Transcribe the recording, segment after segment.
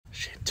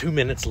Shit, 2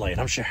 minutes late.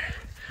 I'm sure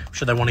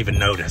they won't even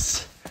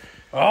notice.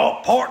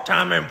 Oh,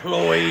 part-time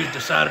employees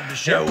decided to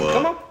show up.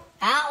 Come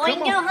on. We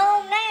can go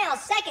home now.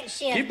 Second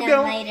shift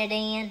done made it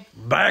in.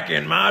 Back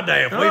in my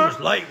day, if we was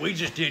late, we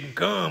just didn't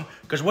come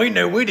because we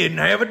knew we didn't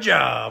have a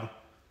job.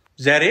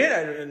 Is that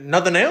it?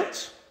 Nothing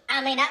else?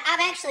 I mean, I've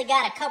actually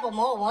got a couple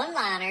more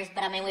one-liners,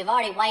 but I mean, we've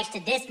already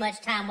wasted this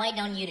much time waiting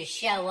on you to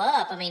show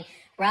up. I mean,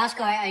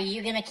 Roscoe, are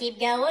you going to keep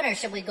going, or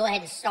should we go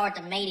ahead and start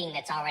the meeting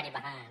that's already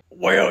behind?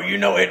 Well, you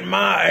know, at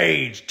my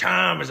age,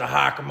 time is a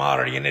high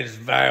commodity and it is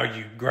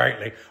valued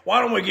greatly. Why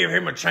don't we give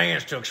him a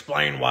chance to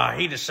explain why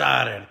he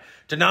decided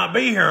to not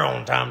be here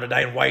on time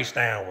today and waste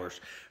hours?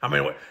 I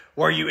mean,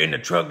 were you in the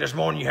truck this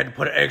morning, you had to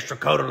put an extra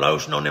coat of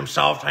lotion on them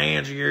soft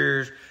hands of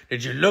yours?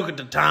 Did you look at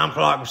the time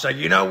clock and say,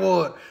 you know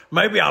what,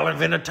 maybe I'll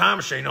invent a time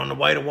machine on the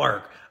way to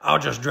work. I'll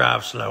just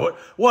drive slow.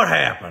 What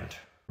happened?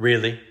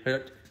 Really?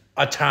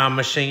 A time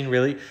machine,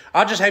 really?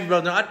 I'll just have you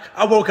know,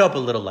 I woke up a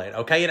little late,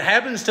 okay? It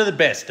happens to the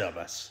best of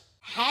us.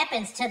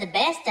 Happens to the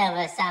best of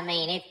us. I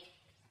mean, if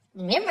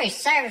memory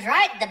serves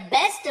right, the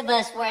best of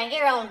us were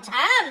here on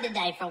time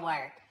today for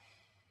work.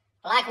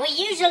 Like we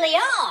usually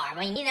are. I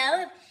mean, you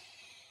know,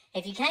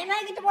 if you can't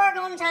make it to work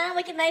on time,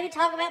 we could maybe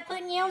talk about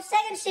putting you on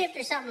second shift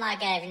or something like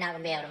that if you're not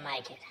going to be able to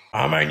make it.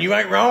 I mean, you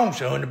ain't wrong,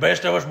 son. The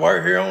best of us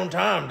were here on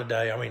time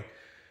today. I mean,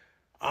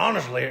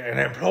 honestly, an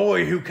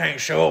employee who can't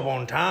show up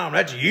on time,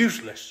 that's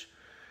useless.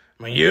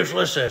 I mean,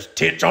 useless as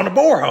tits on a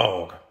boar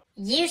hog.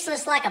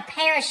 Useless like a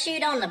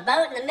parachute on the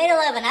boat in the middle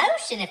of an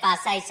ocean, if I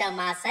say so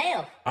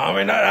myself. I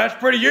mean, that's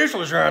pretty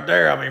useless right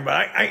there. I mean,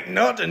 but ain't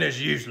nothing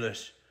as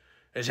useless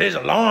as his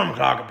alarm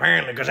clock,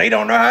 apparently, because he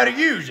don't know how to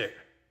use it.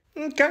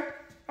 Okay.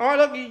 All right,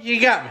 look, you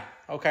got me.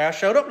 Okay, I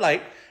showed up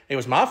late. It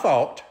was my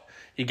fault.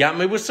 You got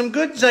me with some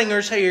good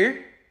zingers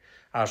here.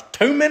 I was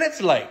 2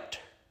 minutes late.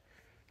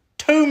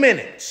 2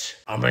 minutes.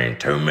 I mean,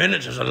 2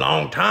 minutes is a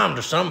long time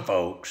to some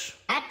folks.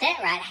 Got that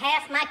right.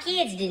 Half my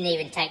kids didn't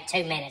even take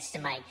 2 minutes to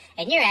make.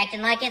 And you're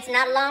acting like it's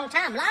not a long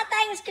time. A lot of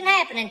things can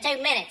happen in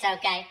 2 minutes,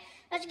 okay?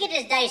 Let's get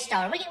this day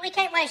started. We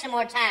can't waste some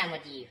more time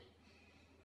with you.